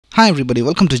Hi everybody,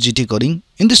 welcome to GTCoding.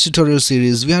 In this tutorial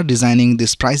series, we are designing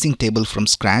this pricing table from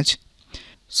scratch.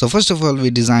 So first of all, we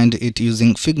designed it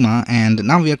using Figma, and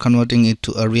now we are converting it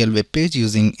to a real web page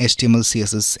using HTML,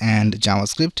 CSS and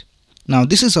JavaScript. Now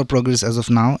this is our progress as of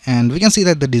now, and we can see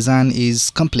that the design is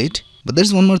complete. But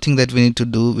there's one more thing that we need to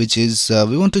do, which is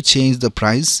we want to change the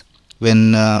price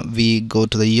when we go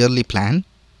to the yearly plan,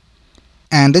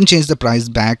 and then change the price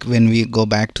back when we go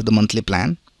back to the monthly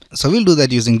plan. So we'll do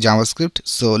that using JavaScript.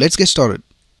 So let's get started.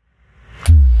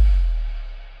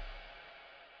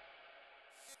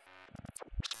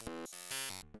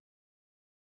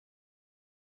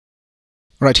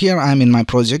 Right, here I am in my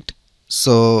project.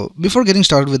 So before getting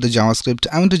started with the JavaScript,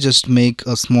 I want to just make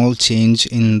a small change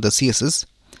in the CSS.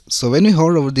 So when we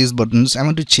hover over these buttons, I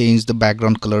want to change the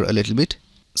background color a little bit.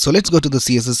 So let's go to the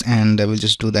CSS and I will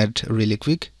just do that really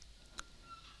quick.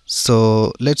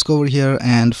 So let's go over here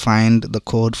and find the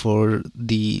code for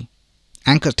the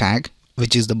anchor tag,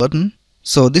 which is the button.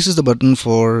 So this is the button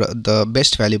for the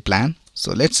best value plan.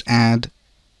 So let's add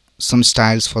some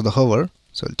styles for the hover.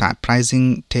 So I'll type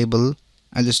pricing table.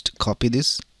 I'll just copy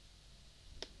this,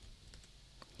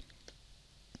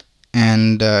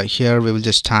 and here we will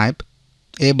just type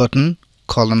a button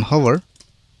colon hover,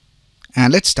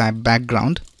 and let's type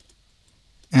background,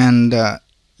 and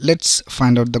let's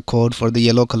find out the code for the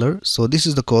yellow color. So this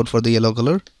is the code for the yellow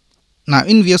color. Now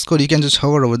in VS Code, you can just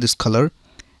hover over this color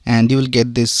and you will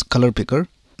get this color picker.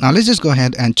 Now let's just go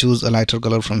ahead and choose a lighter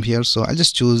color from here. So I'll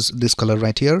just choose this color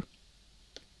right here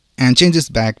and change this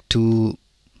back to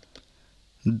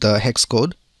the hex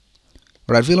code.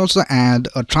 Right, we'll also add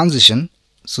a transition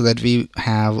so that we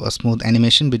have a smooth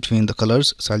animation between the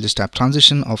colors. So I'll just type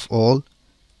transition of all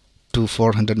to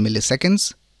 400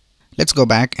 milliseconds. Let's go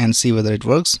back and see whether it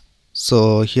works.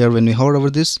 So here when we hover over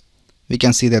this, we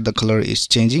can see that the color is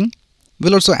changing.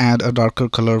 We'll also add a darker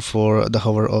color for the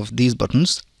hover of these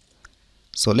buttons.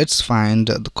 So let's find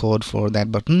the code for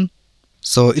that button.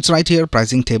 So it's right here,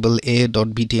 pricing table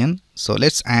a.btn. So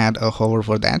let's add a hover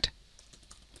for that.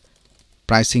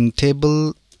 Pricing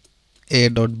table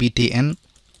a.btn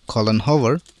colon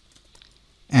hover,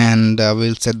 and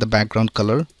we'll set the background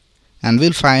color, and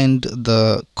we'll find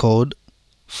the code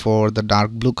for the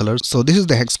dark blue color. So this is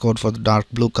the hex code for the dark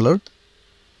blue color.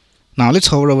 Now let's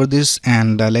hover over this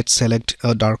and let's select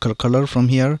a darker color from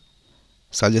here.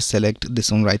 So I'll just select this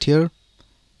one right here,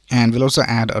 and we'll also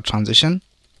add a transition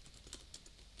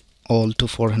all to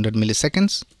 400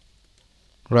 milliseconds.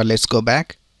 Right, let's go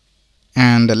back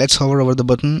and let's hover over the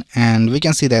button, and we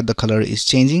can see that the color is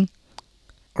changing.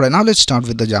 Right, now let's start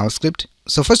with the JavaScript.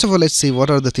 So first of all, let's see what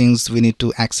are the things we need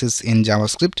to access in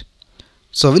JavaScript.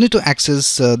 So we need to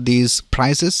access these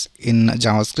prices in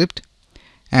JavaScript,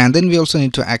 and then we also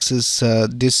need to access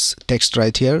this text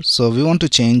right here. So we want to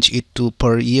change it to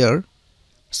per year.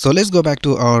 So let's go back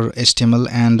to our HTML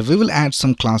and we will add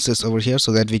some classes over here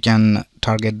so that we can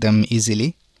target them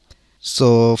easily.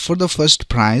 So for the first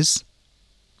price,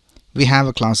 we have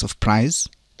a class of price,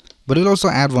 but we'll also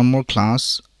add one more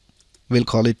class. We'll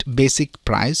call it basic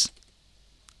price.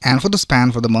 And for the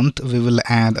span for the month, we will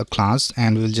add a class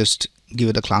and we'll just give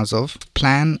it a class of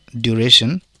plan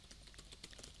duration.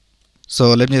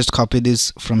 So let me just copy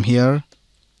this from here,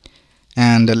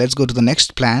 and let's go to the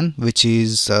next plan, which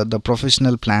is the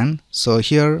professional plan. So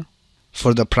here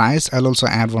for the price, I'll also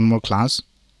add one more class,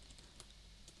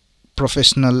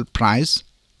 professional price,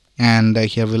 and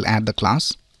here we'll add the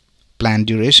class plan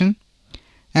duration,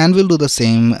 and we'll do the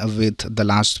same with the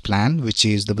last plan, which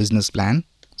is the business plan.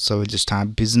 So we'll just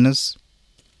type business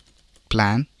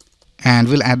plan, and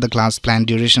we'll add the class plan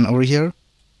duration over here.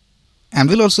 And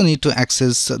we'll also need to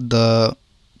access the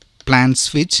plan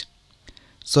switch.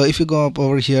 So if you go up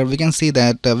over here, we can see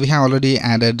that we have already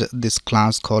added this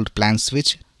class called plan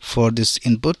switch for this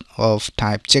input of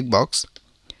type checkbox.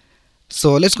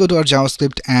 So let's go to our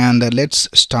JavaScript and let's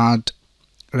start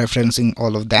referencing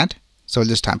all of that. So we'll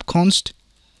just type const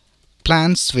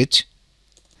plan switch,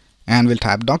 and we'll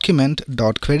type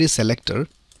document.querySelector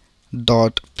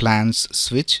dot plans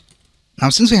switch. Now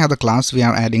since we have the class, we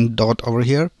are adding dot over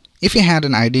here. If you had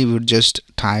an ID, we would just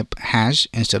type hash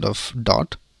instead of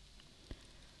dot.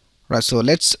 Right, so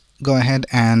let's go ahead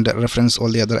and reference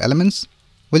all the other elements.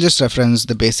 We'll just reference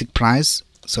the basic price.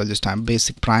 So I'll just type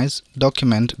basic price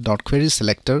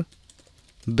document.querySelector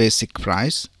basic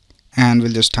price, and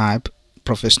we'll just type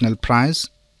professional price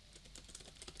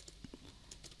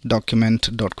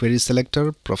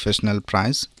document.querySelector professional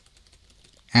price,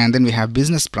 and then we have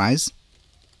business price.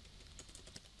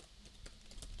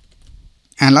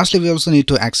 And lastly, we also need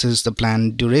to access the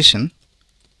plan duration.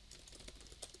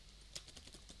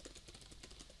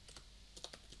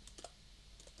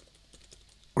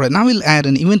 Right now we'll add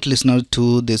an event listener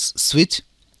to this switch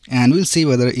and we'll see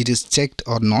whether it is checked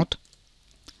or not.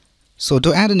 So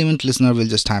to add an event listener, we'll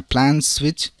just type plan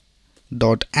switch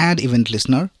dot add event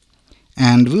listener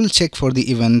and we'll check for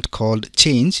the event called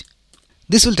change.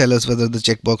 This will tell us whether the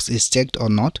checkbox is checked or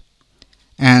not.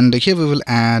 And here we will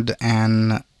add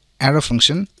an arrow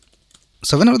function.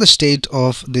 So whenever the state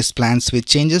of this plan switch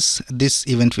changes, this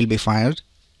event will be fired.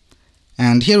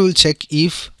 And here we'll check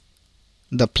if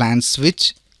the plan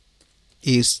switch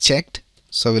is checked.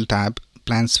 So we'll type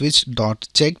plan switch dot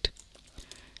checked.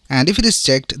 And if it is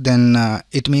checked, then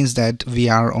it means that we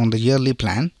are on the yearly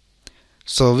plan.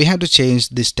 So we have to change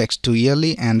this text to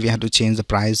yearly and we have to change the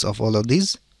price of all of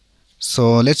these.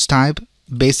 So let's type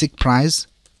basic price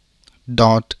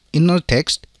dot inner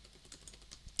text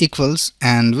equals,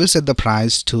 and we'll set the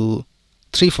price to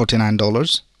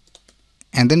 $349.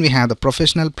 And then we have the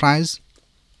professional price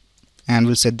and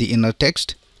we'll set the inner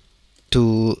text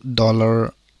to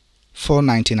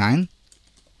 $4.99.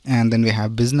 And then we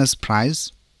have business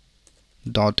price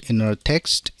dot inner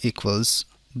text equals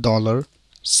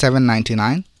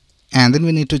 $7.99. And then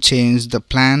we need to change the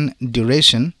plan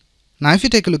duration. Now if you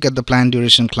take a look at the plan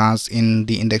duration class in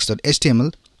the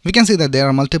index.html, we can see that there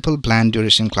are multiple plan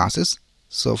duration classes.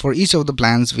 So for each of the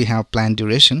plans we have plan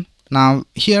duration. Now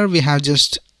here we have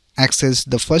just accessed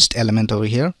the first element over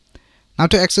here. Now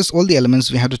to access all the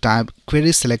elements we have to type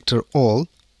query selector all.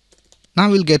 Now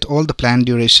we'll get all the plan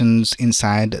durations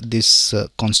inside this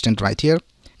constant right here.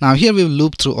 Now here we will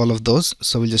loop through all of those.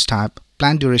 So we'll just type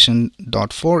plan duration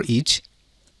dot for each.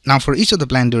 Now for each of the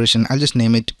plan duration I'll just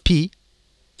name it P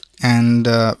and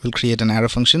we'll create an arrow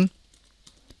function.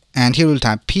 And here we'll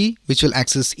type P, which will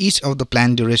access each of the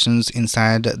plan durations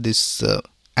inside this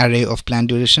array of plan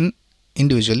duration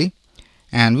individually.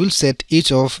 And we'll set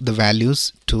each of the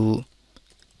values to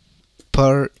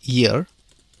per year.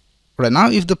 Right now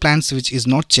if the plan switch is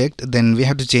not checked, then we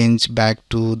have to change back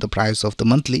to the price of the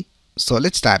monthly. So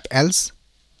let's type else,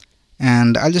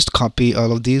 and I'll just copy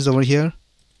all of these over here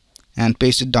and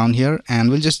paste it down here, and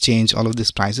we'll just change all of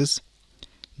these prices.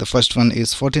 The first one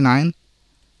is 49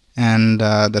 and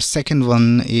the second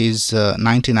one is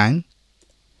 99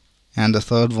 and the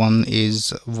third one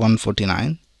is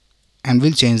 149, and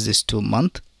we'll change this to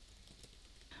month.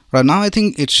 Right now I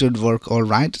think it should work all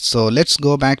right. So let's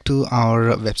go back to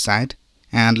our website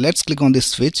and let's click on this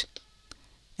switch,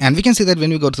 and we can see that when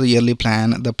we go to the yearly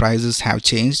plan, the prices have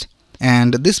changed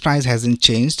and this price hasn't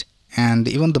changed, and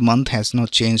even the month has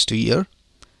not changed to year.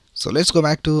 So let's go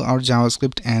back to our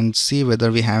JavaScript and see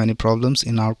whether we have any problems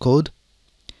in our code.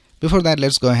 Before that,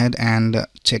 let's go ahead and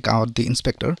check out the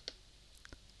inspector,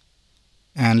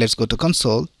 and let's go to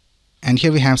console, and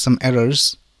here we have some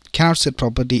errors. Cannot set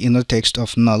property inner text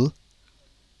of null.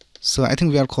 So I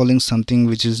think we are calling something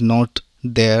which is not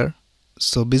there.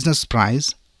 So business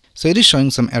price. So it is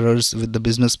showing some errors with the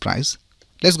business price.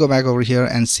 Let's go back over here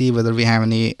and see whether we have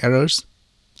any errors.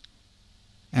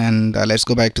 And let's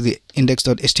go back to the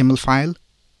index.html file,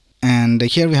 and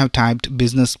here we have typed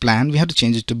business plan. We have to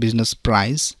change it to business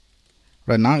price.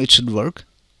 Right now it should work.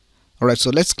 Alright, so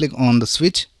let's click on the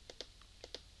switch,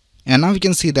 and now we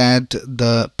can see that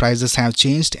the prices have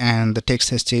changed and the text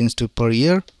has changed to per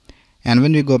year. And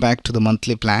when we go back to the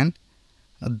monthly plan,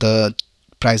 the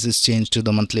prices change to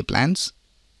the monthly plans.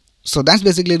 So that's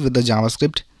basically it with the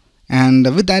JavaScript, and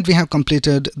with that we have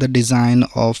completed the design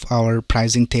of our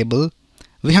pricing table.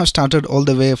 We have started all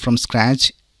the way from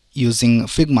scratch using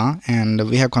Figma, and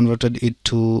we have converted it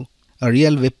to a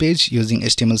real web page using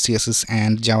HTML, CSS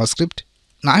and JavaScript.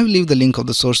 Now I will leave the link of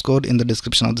the source code in the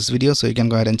description of this video, so you can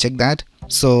go ahead and check that.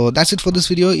 So that's it for this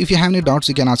video. If you have any doubts,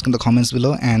 you can ask in the comments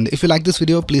below, and if you like this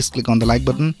video, please click on the like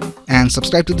button and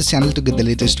subscribe to this channel to get the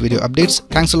latest video updates.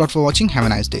 Thanks a lot for watching. Have a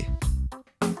nice day.